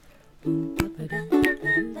Oh,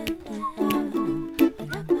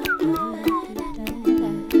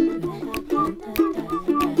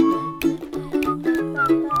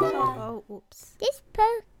 oops. This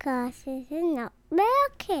podcast is not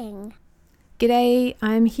working. G'day,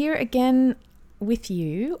 I'm here again with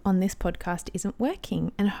you on This Podcast Isn't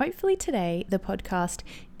Working, and hopefully today the podcast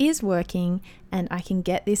is working and I can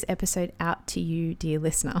get this episode out to you, dear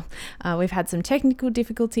listener. We've had some technical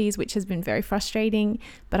difficulties, which has been very frustrating,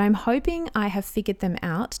 but I'm hoping I have figured them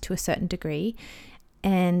out to a certain degree.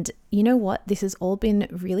 And you know what? This has all been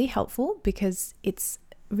really helpful because it's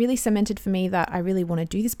really cemented for me that I really want to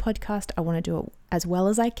do this podcast. I want to do it as well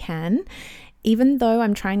as I can, even though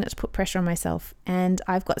I'm trying not to put pressure on myself. And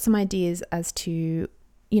I've got some ideas as to,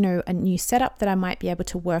 a new setup that I might be able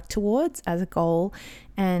to work towards as a goal.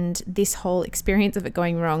 And this whole experience of it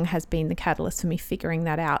going wrong has been the catalyst for me figuring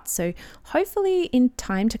that out. So hopefully in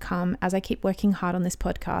time to come, as I keep working hard on this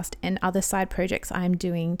podcast and other side projects I'm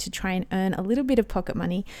doing to try and earn a little bit of pocket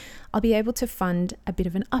money, I'll be able to fund a bit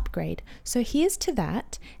of an upgrade. So here's to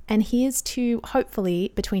that. And here's to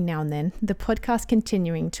hopefully between now and then, the podcast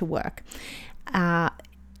continuing to work.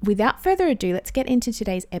 Without further ado, let's get into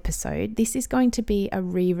today's episode. This is going to be a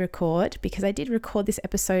re-record because I did record this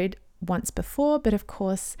episode once before, but of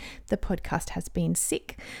course the podcast has been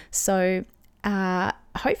sick. So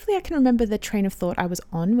hopefully I can remember the train of thought I was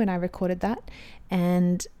on when I recorded that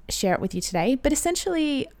and share it with you today. But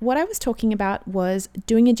essentially what I was talking about was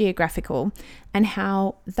doing a geographical and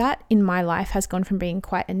how that in my life has gone from being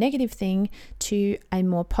quite a negative thing to a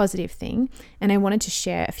more positive thing. And I wanted to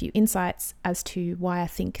share a few insights as to why I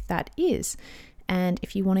think that is. And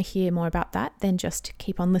if you want to hear more about that, then just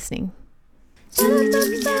keep on listening.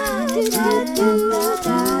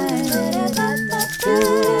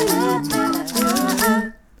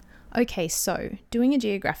 Okay, so doing a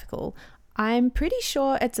geographical, I'm pretty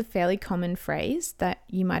sure it's a fairly common phrase that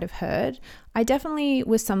you might have heard. I definitely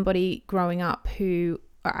was somebody growing up who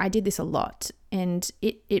I did this a lot, and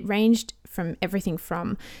it ranged from everything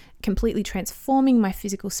from completely transforming my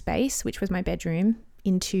physical space, which was my bedroom,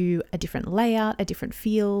 into a different layout, a different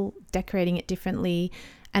feel, decorating it differently,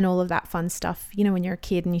 and all of that fun stuff. When you're a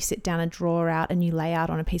kid and you sit down a drawer out and you lay out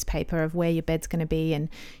on a piece of paper of where your bed's going to be and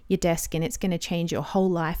your desk, and it's going to change your whole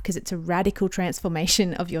life because it's a radical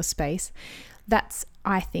transformation of your space. That's,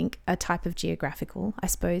 I think, a type of geographical, I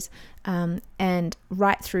suppose. And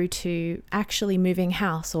right through to actually moving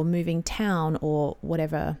house or moving town or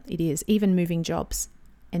whatever it is, even moving jobs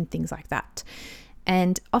and things like that.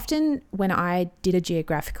 And often when I did a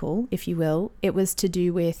geographical, if you will, it was to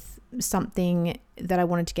do with something that I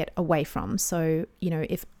wanted to get away from. So,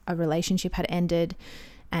 if a relationship had ended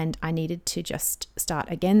and I needed to just start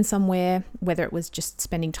again somewhere, whether it was just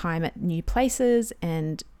spending time at new places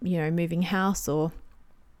and, moving house or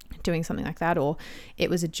doing something like that, or it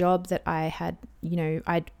was a job that I had,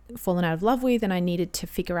 I'd fallen out of love with and I needed to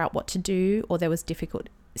figure out what to do, or there was difficult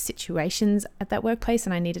situations at that workplace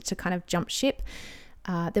and I needed to kind of jump ship.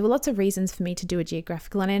 There were lots of reasons for me to do a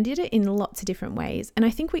geographical, and I did it in lots of different ways. And I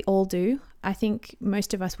think we all do. I think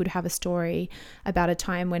most of us would have a story about a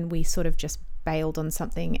time when we sort of just bailed on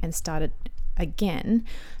something and started again.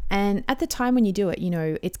 And at the time when you do it,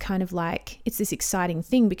 it's kind of like, it's this exciting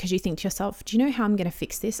thing because you think to yourself, do you know how I'm going to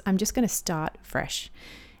fix this? I'm just going to start fresh.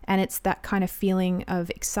 And it's that kind of feeling of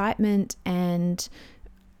excitement, and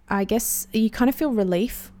I guess you kind of feel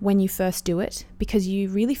relief when you first do it because you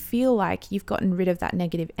really feel like you've gotten rid of that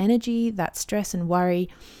negative energy, that stress and worry,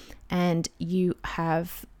 and you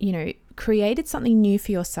have, created something new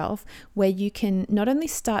for yourself where you can not only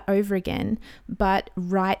start over again, but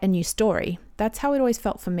write a new story. That's how it always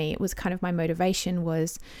felt for me. It was kind of my motivation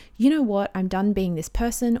was, you know what, I'm done being this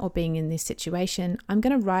person or being in this situation. I'm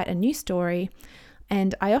going to write a new story.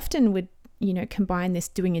 And I often would combine this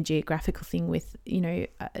doing a geographical thing with,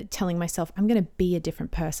 telling myself I'm going to be a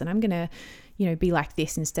different person. I'm going to, be like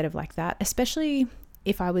this instead of like that, especially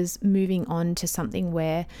if I was moving on to something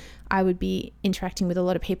where I would be interacting with a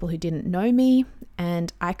lot of people who didn't know me,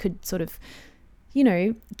 and I could sort of,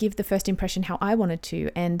 give the first impression how I wanted to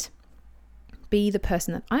and be the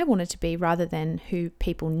person that I wanted to be rather than who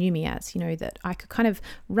people knew me as, that I could kind of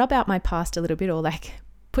rub out my past a little bit or like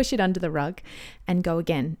push it under the rug and go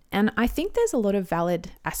again. And I think there's a lot of valid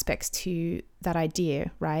aspects to that idea,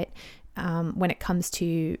 right? When it comes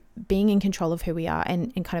to being in control of who we are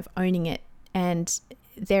and kind of owning it. And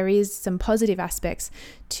there is some positive aspects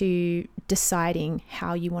to deciding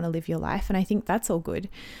how you want to live your life. And I think that's all good.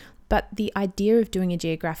 But the idea of doing a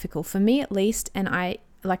geographical, for me at least, and I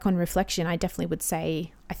like on reflection, I definitely would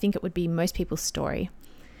say, I think it would be most people's story,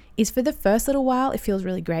 is for the first little while, it feels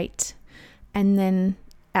really great. And then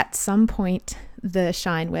at some point the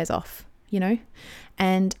shine wears off, you know?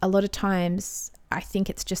 And a lot of times I think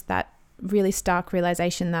it's just that really stark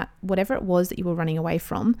realization that whatever it was that you were running away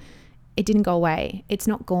from, it didn't go away. It's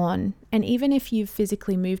not gone. And even if you've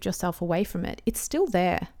physically moved yourself away from it, it's still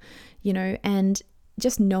there, you know? And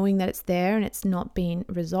just knowing that it's there and it's not been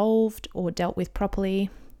resolved or dealt with properly,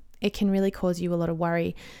 it can really cause you a lot of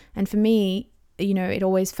worry. And for me, you know, it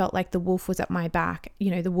always felt like the wolf was at my back,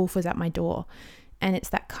 you know, the wolf was at my door. And it's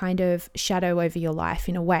that kind of shadow over your life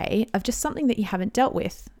in a way of just something that you haven't dealt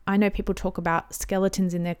with. I know people talk about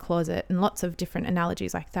skeletons in their closet and lots of different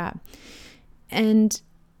analogies like that. And,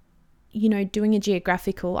 you know, doing a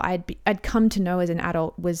geographical, I'd come to know as an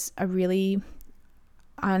adult was a really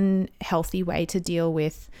unhealthy way to deal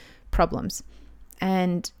with problems.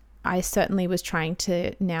 And I certainly was trying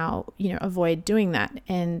to now, you know, avoid doing that.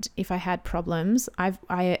 And if I had problems,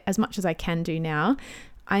 I as much as I can do now,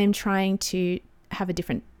 I am trying to have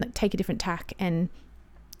take a different tack and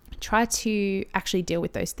try to actually deal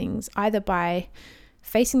with those things, either by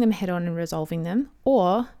facing them head on and resolving them,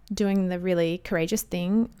 or doing the really courageous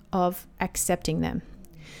thing of accepting them.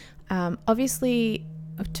 Obviously,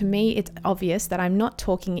 to me, it's obvious that I'm not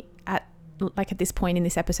talking at this point in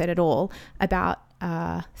this episode at all about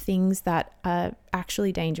things that are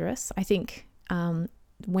actually dangerous. I think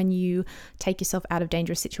when you take yourself out of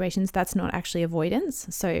dangerous situations, that's not actually avoidance.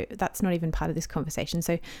 So that's not even part of this conversation.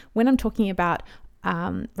 So when I'm talking about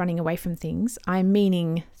running away from things, I'm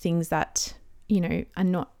meaning things that, you know, are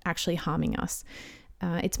not actually harming us.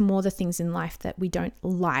 It's more the things in life that we don't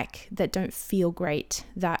like, that don't feel great,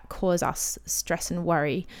 that cause us stress and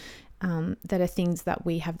worry, that are things that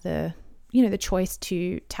we have the choice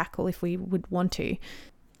to tackle if we would want to.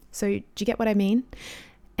 So do you get what I mean?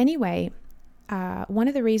 Anyway, one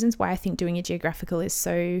of the reasons why I think doing a geographical is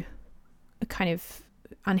so kind of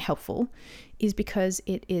unhelpful is because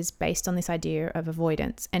it is based on this idea of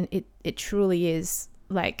avoidance. And it truly is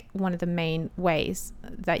like one of the main ways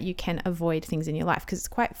that you can avoid things in your life, because it's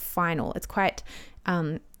quite final. It's quite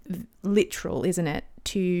literal, isn't it?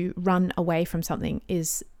 To run away from something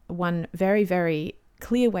is one very, very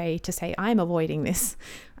clear way to say, I'm avoiding this,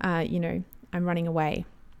 I'm running away.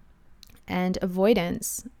 And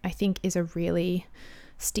avoidance, I think, is a really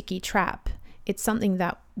sticky trap. It's something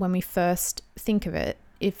that when we first think of it,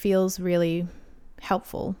 it feels really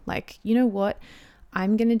helpful. Like, you know what?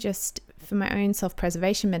 I'm going to just, for my own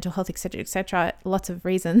self-preservation, mental health, etc., lots of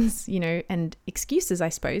reasons, you know, and excuses, I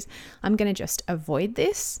suppose, I'm going to just avoid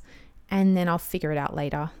this and then I'll figure it out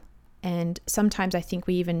later. And sometimes I think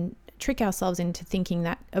we even trick ourselves into thinking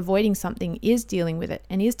that avoiding something is dealing with it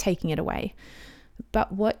and is taking it away.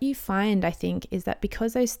 But what you find, I think, is that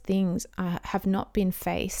because those things have not been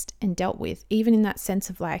faced and dealt with, even in that sense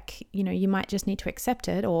of like, you know, you might just need to accept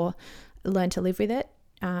it or learn to live with it,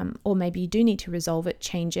 or maybe you do need to resolve it,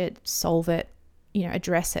 change it, solve it, you know,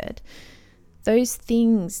 address it. Those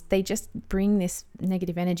things, they just bring this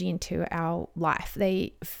negative energy into our life.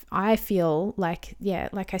 I feel like, yeah,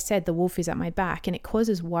 like I said, the wolf is at my back, and it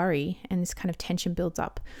causes worry, and this kind of tension builds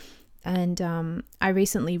up. And I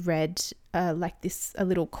recently read a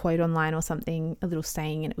little quote online or something, a little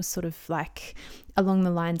saying, and it was sort of like along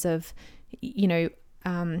the lines of, you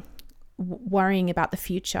know, worrying about the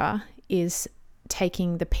future is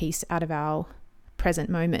taking the peace out of our present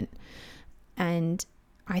moment. And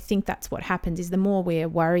I think that's what happens, is the more we're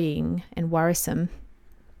worrying and worrisome,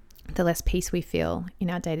 the less peace we feel in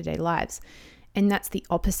our day-to-day lives. And that's the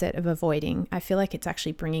opposite of avoiding. I feel like it's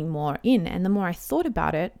actually bringing more in. And the more I thought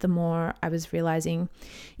about it, the more I was realizing,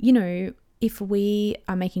 you know, if we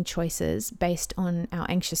are making choices based on our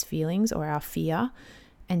anxious feelings or our fear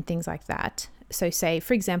and things like that. So say,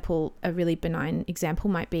 for example, a really benign example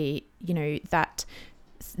might be, you know, that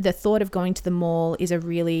the thought of going to the mall is a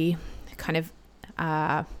really kind of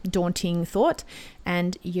daunting thought,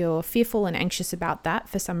 and you're fearful and anxious about that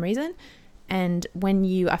for some reason. And when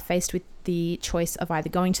you are faced with the choice of either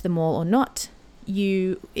going to the mall or not,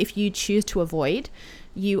 if you choose to avoid,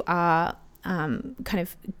 you are kind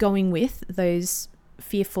of going with those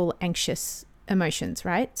fearful, anxious emotions,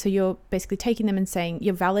 right? So you're basically taking them and saying,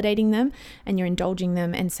 you're validating them and you're indulging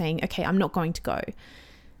them and saying, okay, I'm not going to go.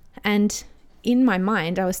 And in my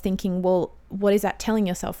mind, I was thinking, well, what is that telling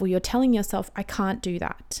yourself? Well, you're telling yourself, I can't do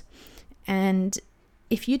that. And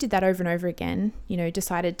if you did that over and over again, you know,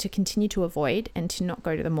 decided to continue to avoid and to not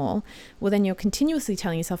go to the mall, well, then you're continuously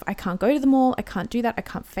telling yourself, I can't go to the mall, I can't do that, I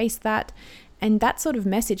can't face that. And that sort of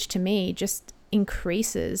message to me just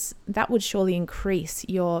increases, that would surely increase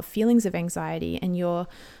your feelings of anxiety and your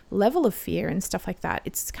level of fear and stuff like that.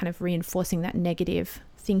 It's kind of reinforcing that negative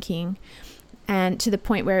thinking. and to the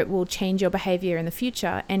point where it will change your behavior in the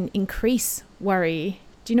future and increase worry.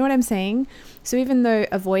 Do you know what I'm saying? So even though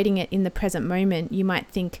avoiding it in the present moment, you might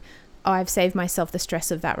think, oh, I've saved myself the stress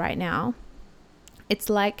of that right now. It's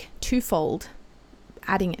like twofold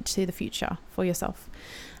adding it to the future for yourself.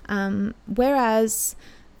 Whereas,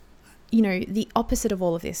 you know, the opposite of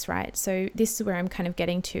all of this, right? So this is where I'm kind of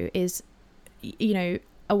getting to is, you know,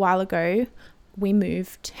 a while ago we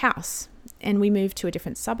moved house and we moved to a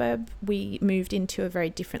different suburb. We moved into a very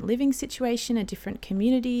different living situation, a different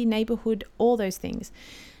community, neighborhood, all those things.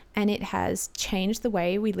 And it has changed the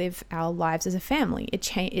way we live our lives as a family. It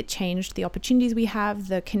changed the opportunities we have,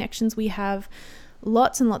 the connections we have,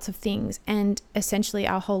 lots and lots of things. And essentially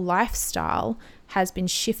our whole lifestyle has been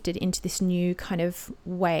shifted into this new kind of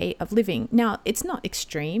way of living. Now, it's not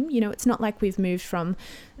extreme. You know, it's not like we've moved from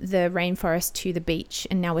the rainforest to the beach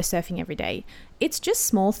and now we're surfing every day. It's just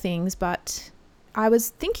small things. But I was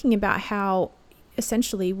thinking about how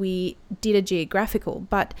essentially we did a geographical,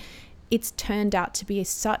 but it's turned out to be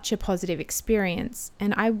such a positive experience.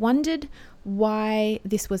 And I wondered why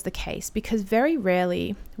this was the case, because very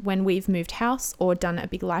rarely when we've moved house or done a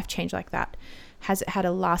big life change like that, has it had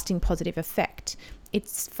a lasting positive effect.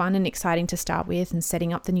 It's fun and exciting to start with and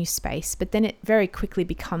setting up the new space, but then it very quickly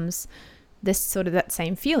becomes this sort of that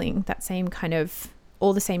same feeling, that same kind of,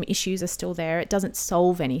 all the same issues are still there. It doesn't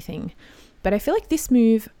solve anything. But I feel like this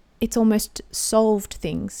move, it's almost solved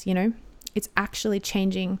things, you know? It's actually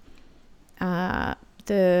changing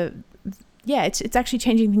it's actually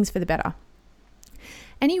changing things for the better.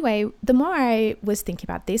 Anyway, the more I was thinking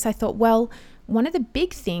about this, I thought, well, one of the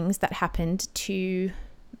big things that happened to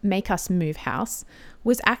make us move house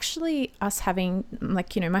was actually us having,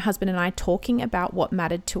 like, you know, my husband and I talking about what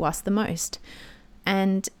mattered to us the most.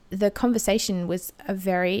 And the conversation was a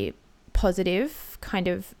very positive kind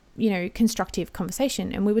of, you know, constructive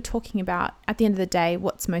conversation. And we were talking about, at the end of the day,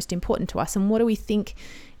 what's most important to us and what do we think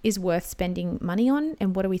is worth spending money on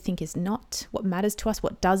and what do we think is not, what matters to us,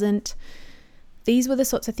 what doesn't. These were the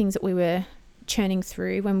sorts of things that we were churning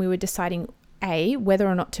through when we were deciding A, whether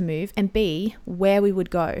or not to move, and B, where we would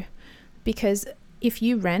go. Because if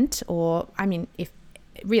you rent, or I mean, if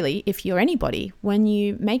you're anybody, when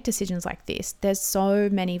you make decisions like this, there's so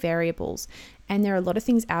many variables and there are a lot of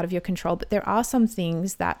things out of your control, but there are some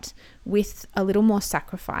things that with a little more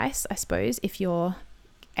sacrifice, I suppose, if you're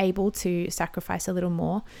able to sacrifice a little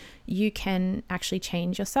more, you can actually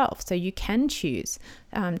change yourself. So you can choose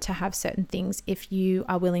to have certain things if you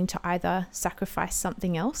are willing to either sacrifice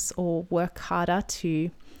something else or work harder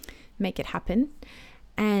to make it happen.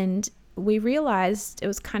 And we realized, it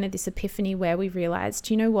was kind of this epiphany where we realized,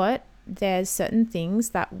 you know what, there's certain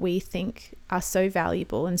things that we think are so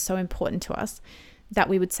valuable and so important to us that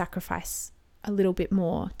we would sacrifice a little bit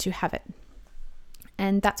more to have it.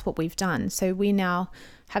 And that's what we've done. So we now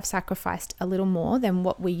have sacrificed a little more than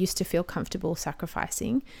what we used to feel comfortable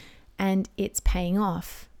sacrificing, and it's paying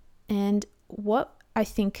off. And what I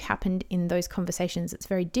think happened in those conversations, it's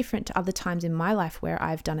very different to other times in my life where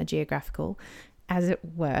I've done a geographical, as it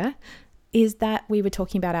were, is that we were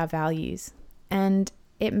talking about our values. And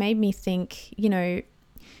it made me think, you know,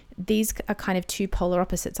 these are kind of two polar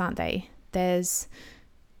opposites, aren't they? There's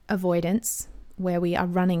avoidance, where we are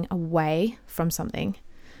running away from something.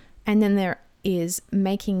 And then there is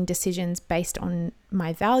making decisions based on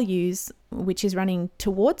my values, which is running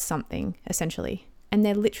towards something, essentially. And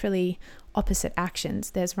they're literally opposite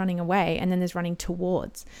actions. There's running away and then there's running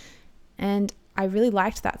towards. And I really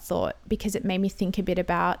liked that thought because it made me think a bit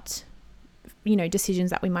about, you know, decisions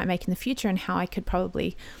that we might make in the future and how I could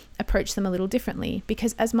probably approach them a little differently.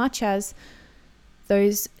 Because as much as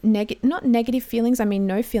those not negative feelings, I mean,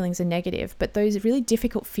 no feelings are negative, but those really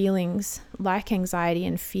difficult feelings like anxiety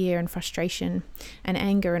and fear and frustration and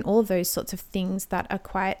anger and all of those sorts of things that are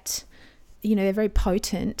quite, you know, they're very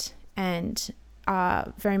potent and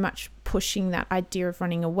are very much pushing that idea of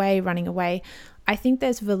running away. I think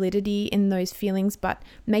there's validity in those feelings, but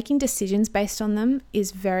making decisions based on them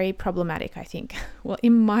is very problematic, I think. Well,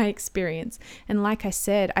 in my experience. And like I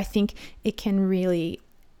said, I think it can really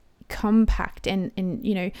compact and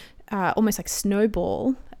you know, almost like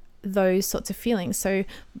snowball those sorts of feelings. So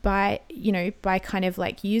by kind of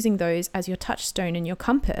like using those as your touchstone and your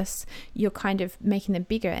compass, you're kind of making them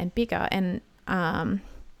bigger and bigger. And,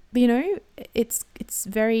 you know, it's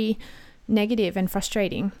very negative and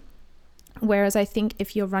frustrating. Whereas I think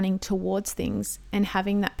if you're running towards things and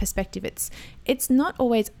having that perspective, it's not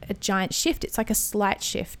always a giant shift. It's like a slight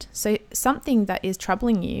shift. So something that is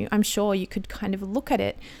troubling you, I'm sure you could kind of look at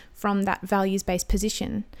it from that values-based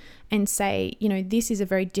position and say, you know, this is a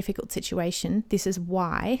very difficult situation. This is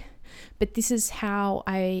why, but this is how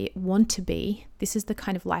I want to be. This is the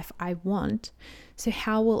kind of life I want. So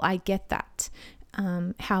how will I get that?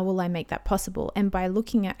 How will I make that possible? And by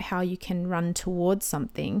looking at how you can run towards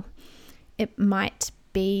something, it might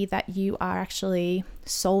be that you are actually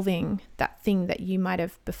solving that thing that you might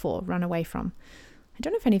have before run away from. I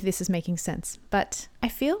don't know if any of this is making sense, but I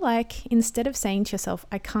feel like instead of saying to yourself,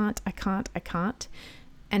 I can't,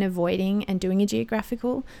 and avoiding and doing a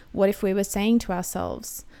geographical, what if we were saying to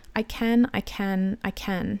ourselves, I can,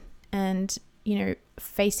 and, you know,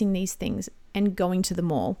 facing these things and going to the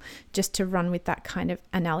mall, just to run with that kind of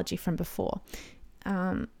analogy from before.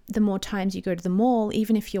 The more times you go to the mall,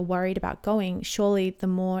 even if you're worried about going, surely the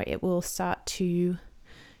more it will start to,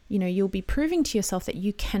 you know, you'll be proving to yourself that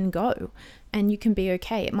you can go and you can be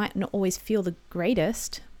okay. It might not always feel the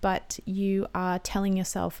greatest, but you are telling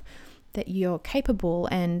yourself that you're capable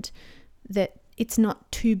and that it's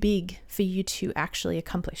not too big for you to actually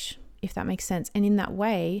accomplish, if that makes sense. And in that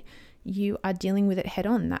way, you are dealing with it head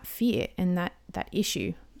on, that fear and that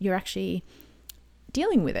issue. You're actually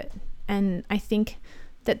dealing with it. And I think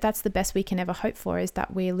that that's the best we can ever hope for, is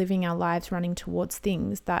that we're living our lives running towards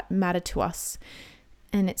things that matter to us.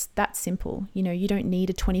 And it's that simple. You know, you don't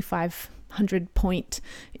need a 2,500 point,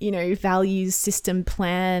 you know, values system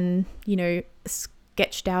plan, you know,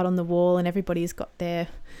 sketched out on the wall and everybody's got their,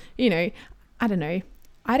 you know, I don't know.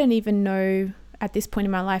 I don't even know at this point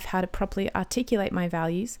in my life how to properly articulate my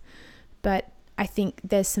values. But I think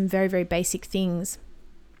there's some very, very basic things,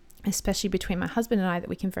 especially between my husband and I, that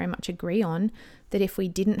we can very much agree on, that if we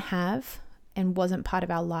didn't have and wasn't part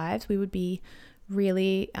of our lives, we would be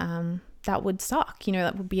really, that would suck, you know,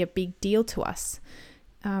 that would be a big deal to us.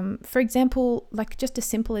 For example, like just a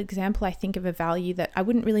simple example, I think of a value that I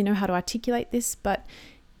wouldn't really know how to articulate this, but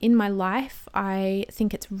in my life, I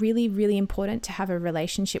think it's really, really important to have a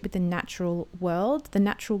relationship with the natural world, the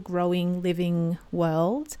natural growing, living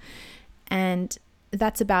world. And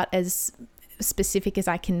that's about as specific as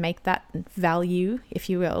I can make that value, if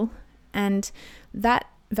you will. And that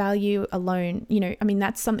value alone, you know, I mean,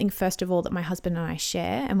 that's something, first of all, that my husband and I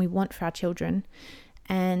share and we want for our children.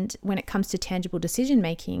 And when it comes to tangible decision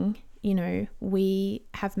making, you know, we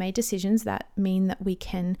have made decisions that mean that we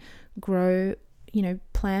can grow, you know,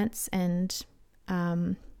 plants and,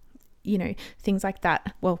 you know, things like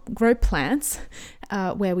that. Well, grow plants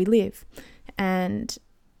where we live. And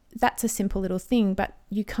that's a simple little thing, but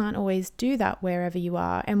you can't always do that wherever you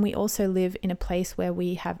are. And we also live in a place where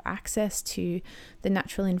we have access to the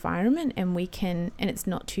natural environment and we can, and it's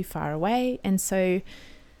not too far away. And so,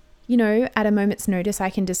 you know, at a moment's notice, I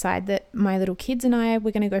can decide that my little kids and I,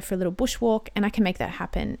 we're going to go for a little bushwalk, and I can make that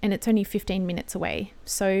happen. And it's only 15 minutes away.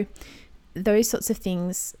 So those sorts of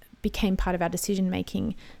things became part of our decision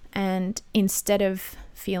making. And instead of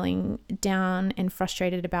feeling down and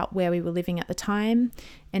frustrated about where we were living at the time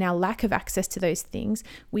and our lack of access to those things,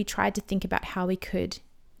 we tried to think about how we could,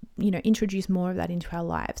 you know, introduce more of that into our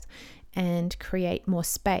lives and create more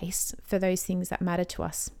space for those things that matter to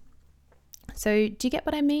us. So do you get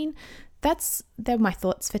what I mean? They're my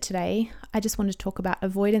thoughts for today. I just wanted to talk about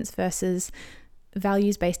avoidance versus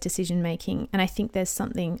values-based decision making. And I think there's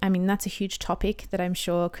something, I mean, that's a huge topic that I'm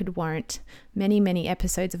sure could warrant many, many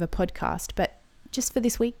episodes of a podcast. But just for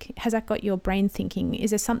this week, has that got your brain thinking? Is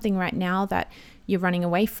there something right now that you're running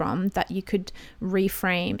away from that you could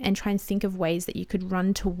reframe and try and think of ways that you could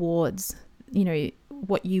run towards, you know,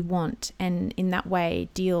 what you want, and in that way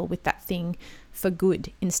deal with that thing for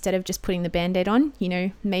good, instead of just putting the Band-Aid on? You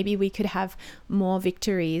know, maybe we could have more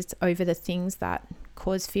victories over the things that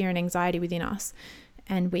cause fear and anxiety within us,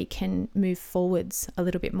 and we can move forwards a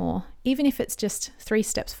little bit more, even if it's just 3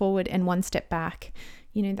 steps forward and 1 step back,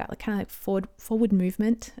 you know, that kind of like forward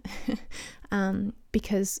movement.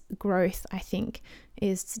 Because growth, I think,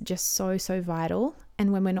 is just so vital.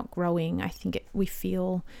 And when we're not growing, I think we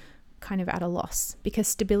feel kind of at a loss, because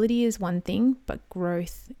stability is one thing, but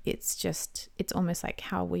growth, it's almost like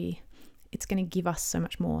it's going to give us so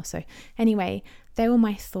much more. So anyway, they were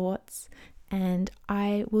my thoughts, and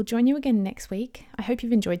I will join you again next week. I hope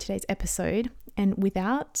you've enjoyed today's episode, and with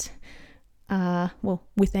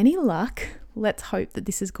any luck, let's hope that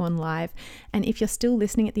this has gone live. And if you're still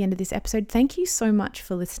listening at the end of this episode, thank you so much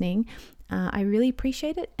for listening. I really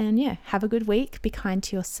appreciate it. And yeah, have a good week. Be kind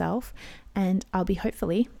to yourself. And I'll be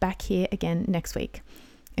hopefully back here again next week.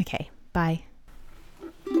 Okay, bye.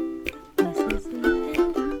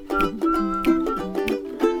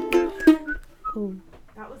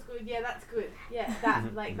 Yeah,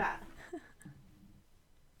 that, like that.